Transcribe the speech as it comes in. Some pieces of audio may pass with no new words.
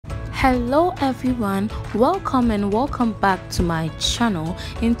Hello everyone, welcome back to my channel.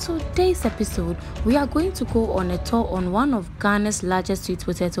 In today's episode we are going to go on a tour on one of Ghana's largest sweet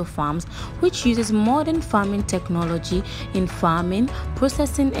potato farms, which uses modern farming technology in farming,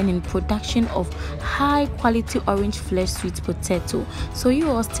 processing and in production of high quality orange flesh sweet potato. So you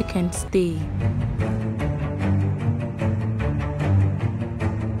all stick and stay.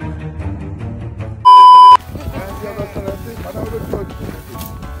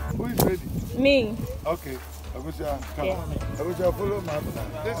 Who is ready? Me. Okay. Abuja, come Yeah. on. Abuja, follow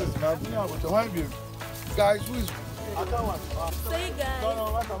Mabna. This is Mabna. Abuja, guys, who is? So you guys, I'm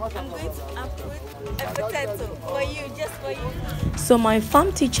going to uproot a potato for you, just for you. So my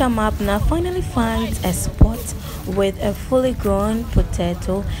farm teacher Mabna finally finds a spot with a fully grown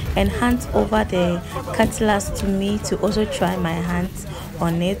potato and hands over the cutlass to me to also try my hands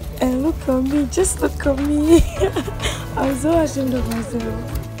on it. And look at me, just look at me. I'm so ashamed of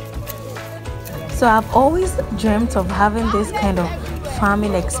myself. So I've always dreamt of having this kind of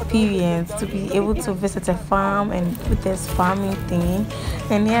farming experience, to be able to visit a farm and do this farming thing.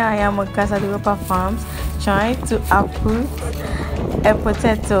 And here I am on Casa de ropa farms trying to uproot a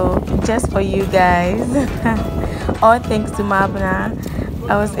potato just for you guys. All thanks to Mabna,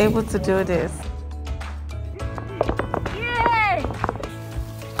 I was able to do this. Yay!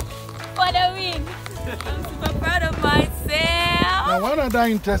 For the win! I'm super proud of myself. Now, one other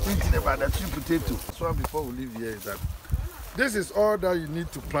interesting thing about the sweet potato, so before we leave here, is that this is all that you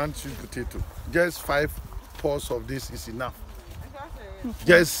need to plant sweet potato. Just 5 pods of this is enough.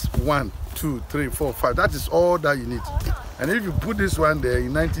 Just 1, 2, 3, 4, 5. That is all that you need. And if you put this one there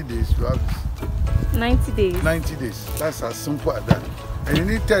in 90 days, you have this. 90 days. 90 days. That's as simple as that. And you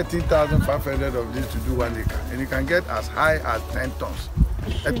need 13,500 of this to do 1 acre. And you can get as high as 10 tons.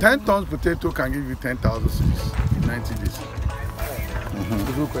 A 10 tons potato can give you 10,000 seeds in 90 days.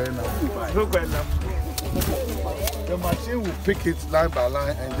 The machine will pick it line by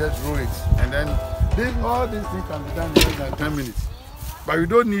line and just roll it. And then all these things can be done in less than 10 minutes. But you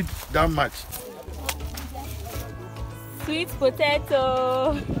don't need that much. Sweet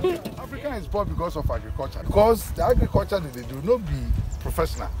potato. Africa is poor because of agriculture. Because the agriculture that they do not be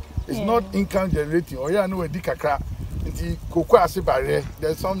professional. It's not income generating. Oh yeah, no, kakra.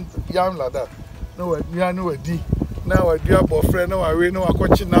 There's some yam like that. No, now I do a friend, no, I no, I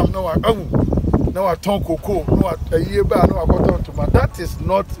coach now, no, I turn cocoa, no, a year back, no, I got tomato. That is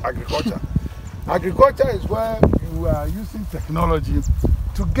not agriculture. Agriculture is where you are using technology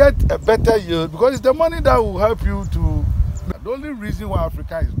to get a better yield, because it's the money that will help you to. The only reason why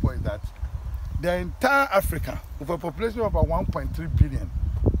Africa is poor is that the entire Africa, with a population of about 1.3 billion,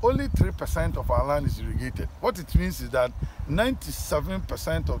 only 3% of our land is irrigated. What it means is that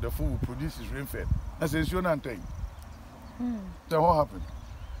 97% of the food we produce is rain-fed. That's a sure thing. Then what happened?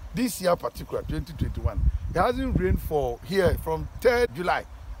 This year particular, 2021, it hasn't rained for here from 3rd July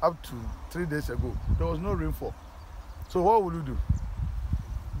up to 3 days ago. There was no rainfall. So what will you do?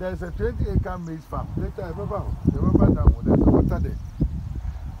 There's a 20-acre maize farm. Later, there's a water there.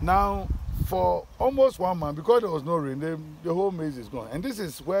 Now, for almost 1 month, because there was no rain, the whole maize is gone. And this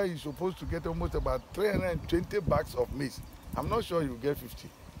is where you're supposed to get almost about 320 bags of maize. I'm not sure you'll get 50.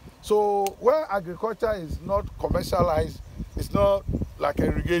 So where agriculture is not commercialized, it's not like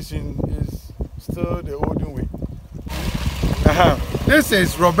irrigation, is still the olden way. This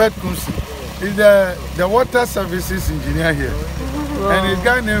is Robert Kunsi. He's the water services engineer here. Wow. And his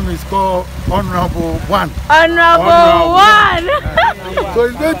guy name is called Honorable One. Honorable One! So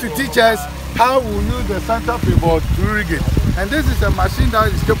he's going to teach us how we use the center pivot to irrigate. And this is a machine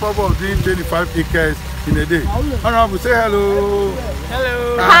that is capable of doing 25 acres in a day. Honorable, say hello.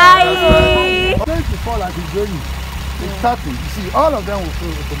 Hello. Hi. It's going to fall like it's raining. It's starting. You see, all of them will flow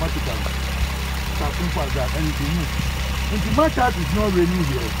automatically. It's as simple as that. And it will move. In my chart, it's not raining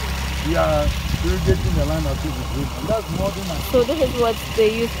here. We are irrigating the land as if it's raining. And that's more than enough. So this is what they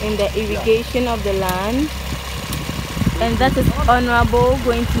use in the irrigation of the land. And that is Honorable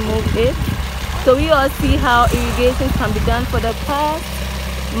going to move it. So we all see how irrigation can be done. For the past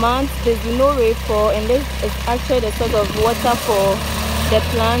month there's been no rainfall, and this is actually the sort of water for the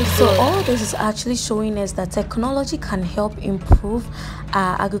plants. So all this is actually showing us that technology can help improve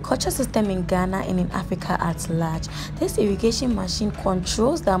our agriculture system in Ghana and in Africa at large. This irrigation machine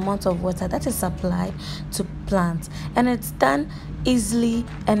controls the amount of water that is supplied to plants, and it's done easily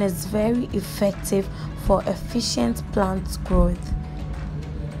and it's very effective for efficient plant growth.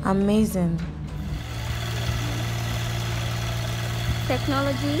 Amazing.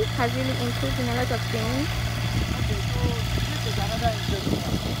 Technology has really improved in a lot of things.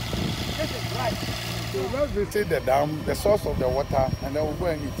 So let's visit the dam, the source of the water, and then we'll go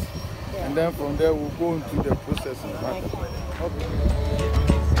and eat. and then from there we'll go into the processing. Okay.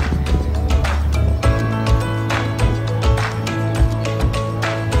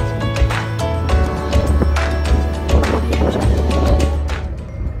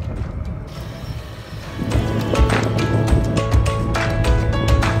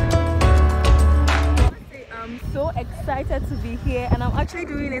 Excited to be here, and I'm actually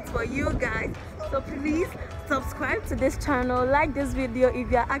doing it for you guys, so please subscribe to this channel, like this video if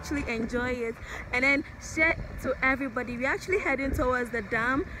you're actually enjoying it, and then share to everybody. We're actually heading towards the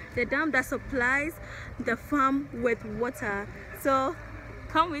dam that supplies the farm with water, so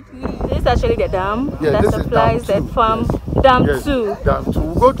come with me. This is actually the dam that supplies the farm. Dam 2. Dam 2.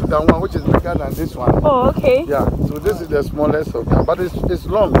 We'll go to dam 1, which is bigger than this one. Oh, okay. Yeah, so this is the smallest of them, but it's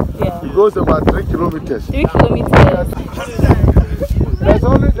long. Yeah. It goes about 3 kilometers. 3 kilometers. There's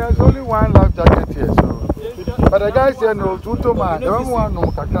only one life jacket here, so. But the guys here know, Tutoma, everyone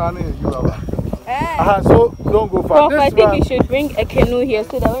knows Kakani, you have. So don't go far. I think you should bring a canoe here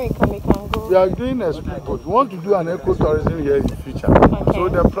so that when we come, we can go. We are doing a speedboat. We want to do an ecotourism here in the future. Okay. So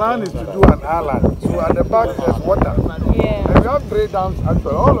the plan is to do an island. So at the back there's water. Yeah. And we have 3 dams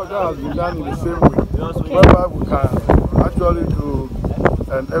actually. All of that has been done in the same way. Okay. Whereby we can actually do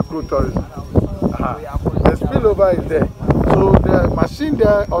an ecotourism. The spillover is there. So the machine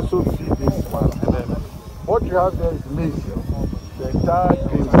there also feeds this one. And then what you have there is maize. The entire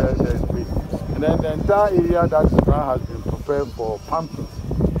green there is maize. And then the entire area that is now has been prepared for pumpkins.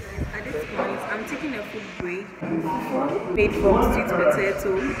 At this point, I'm taking a food break. Food made from sweet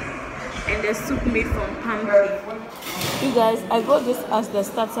potato and the soup made from pumpkin. You guys, I got this as the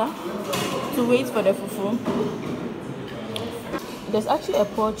starter to wait for the fufu. There's actually a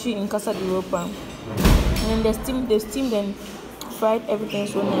poultry in Casa de ropa. And then they steamed and fried everything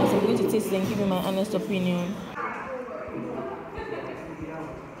so nice. I'm going to taste it and give you my honest opinion.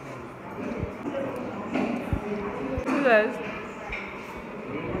 You guys,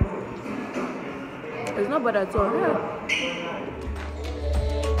 it's not bad at all. Yeah.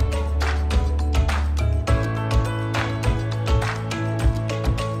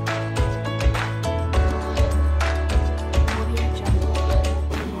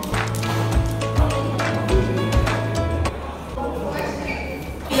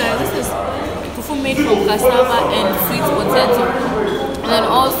 Made from cassava and sweet potato, and then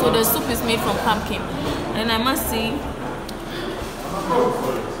also the soup is made from pumpkin. And I must say,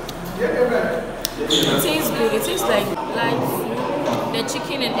 it tastes good. It tastes like live food. The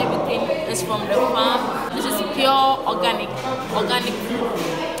chicken and everything is from the farm. This is pure organic food.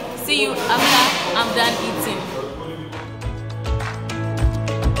 See you after I'm done eating.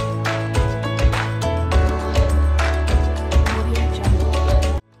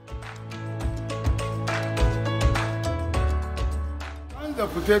 The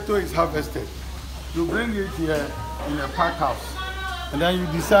potato is harvested. You bring it here in a pack house, and then you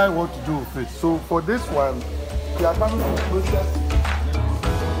decide what to do with it. So for this one, we are coming to process.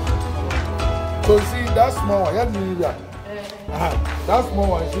 So you see that small one, that small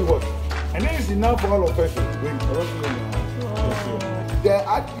one, see what? And then it's enough for all of us. The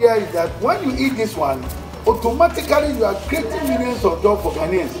idea is that when you eat this one, automatically you are creating millions of jobs for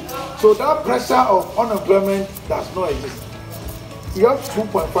Ghanaians. So that pressure of unemployment does not exist. We have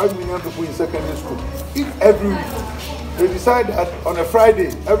 2.5 million people in secondary school. If every week they decide that on a Friday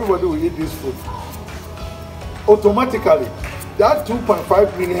everybody will eat this food, automatically that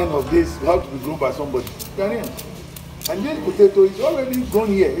 2.5 million of this will have to be grown by somebody. And this potato is already grown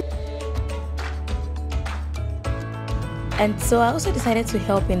here. And so I also decided to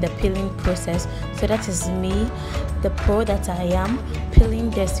help in the peeling process. So that is me, the pro that I am, peeling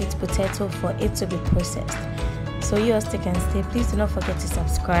the sweet potato for it to be processed. So you all stick and stay. Please do not forget to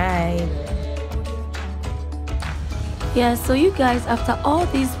subscribe. Yeah, so you guys, after all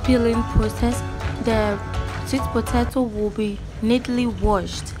this peeling process, the sweet potato will be neatly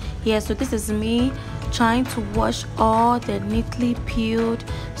washed. Yeah, so this is me trying to wash all the neatly peeled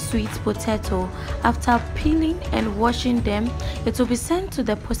sweet potato. After peeling and washing them, it will be sent to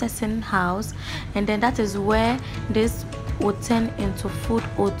the processing house, and then that is where this will turn into food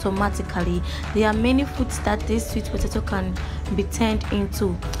automatically. There are many foods that this sweet potato can be turned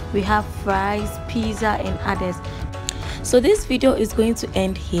into. We have fries, pizza and others. So this video is going to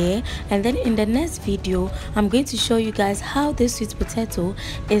end here, and then in the next video I'm going to show you guys how this sweet potato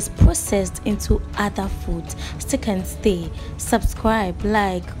is processed into other foods. Stick and stay, subscribe,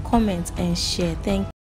 like, comment and share. Thank you.